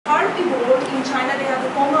in China they have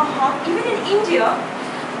the Conga harp. Even in India,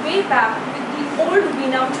 way back with the old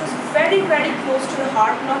veena, which was very, very close to the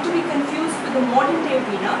harp, not to be confused with the modern day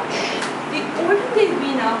veena. The olden day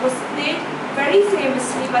veena was played very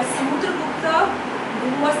famously by Samudragupta, who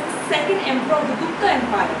was the second emperor of the Gupta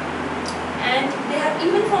Empire. And they have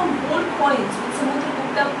even found gold coins with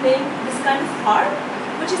Samudragupta playing this kind of harp,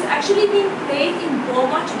 which is actually being played in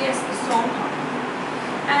Burma today as the song harp.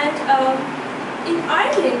 And in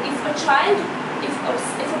Ireland, if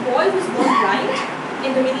a boy was born blind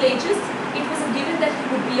in the Middle Ages, it was a given that he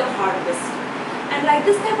would be a harpist. And like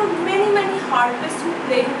this, there were many, many harpists who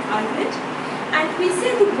played in Ireland. And we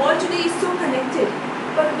say the world today is so connected.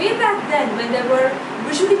 But way back then, when there were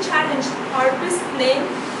visually challenged harpists playing,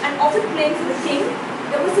 and often playing for the king,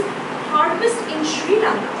 there was a harpist in Sri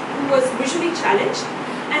Lanka who was visually challenged.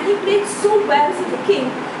 And he played so well for the king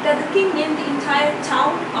that the king named the entire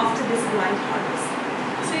town after this blind harpist.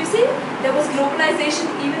 So you see, there was globalization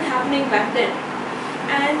even happening back then.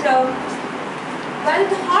 And while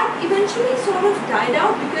the harp eventually sort of died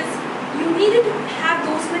out because you needed to have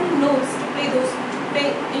those many notes to play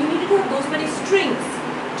you needed to have those many strings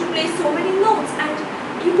to play so many notes, and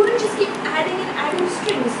you couldn't just keep adding and adding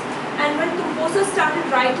strings. And when composers started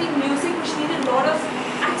writing music which needed a lot of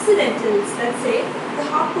accidentals, let's say, the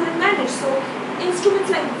harp couldn't manage. So instruments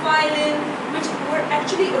like violin, which were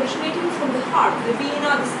actually originating from the harp, the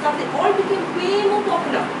veena, the stuff, they all became way more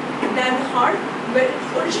popular than the harp where it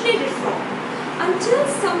originated from. Until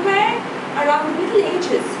somewhere around the Middle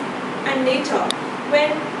Ages and later, when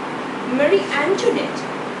Marie Antoinette,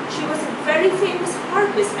 she was a very famous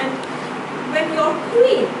harpist, and when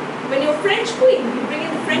your French queen, you bring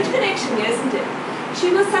in the French connection here, isn't it?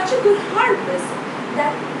 She was such a good harpist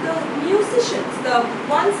that the musicians, the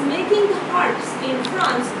ones making the harps in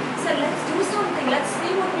France, said, let's do something, let's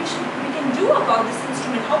see what we can do about this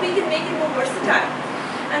instrument, how we can make it more versatile.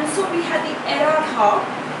 And so we had the Erard harp,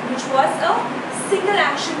 which was a single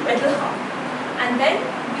action pedal harp. And then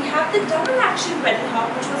we have the double action pedal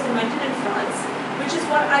harp, which was invented in France, which is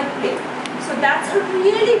what I play. So that's a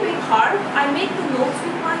really big harp. I make the notes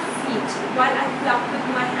with my feet while I pluck with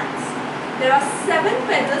my hands. There are 7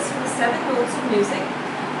 pedals for the 7 notes of music.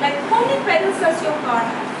 Like, how many pedals does your car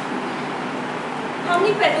have? How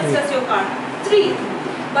many pedals does your car have? 3.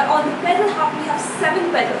 But on the pedal harp we have 7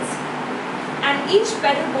 pedals. And each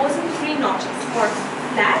pedal goes in 3 notches. For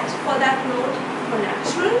flat, for that note, for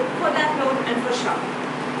natural, for that note, and for sharp.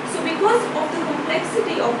 So because of the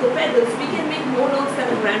complexity of the pedals, we can make more notes than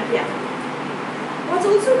a grand piano. What's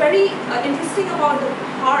also very interesting about the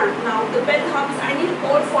harp now, the pedal harp, is I need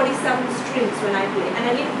all 47 strings when I play, and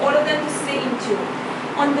I need all of them to stay in tune.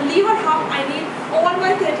 On the lever harp, I need all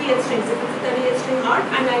my 38 strings, if it's a 38 string harp,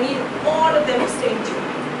 and I need all of them to stay in tune.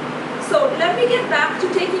 So let me get back to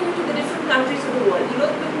taking you to the different countries of the world. You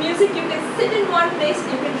know, with music you can sit in one place,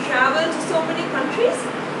 you can travel to so many countries.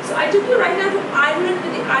 So I took you right now to Ireland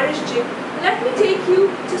with the Irish jig. Let me take you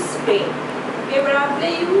to Spain, okay, where I'll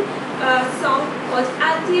play you a song called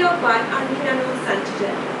Althea by Adriano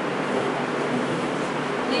Santiago.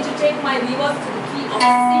 I need to take my levers to the key of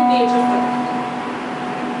C major for that.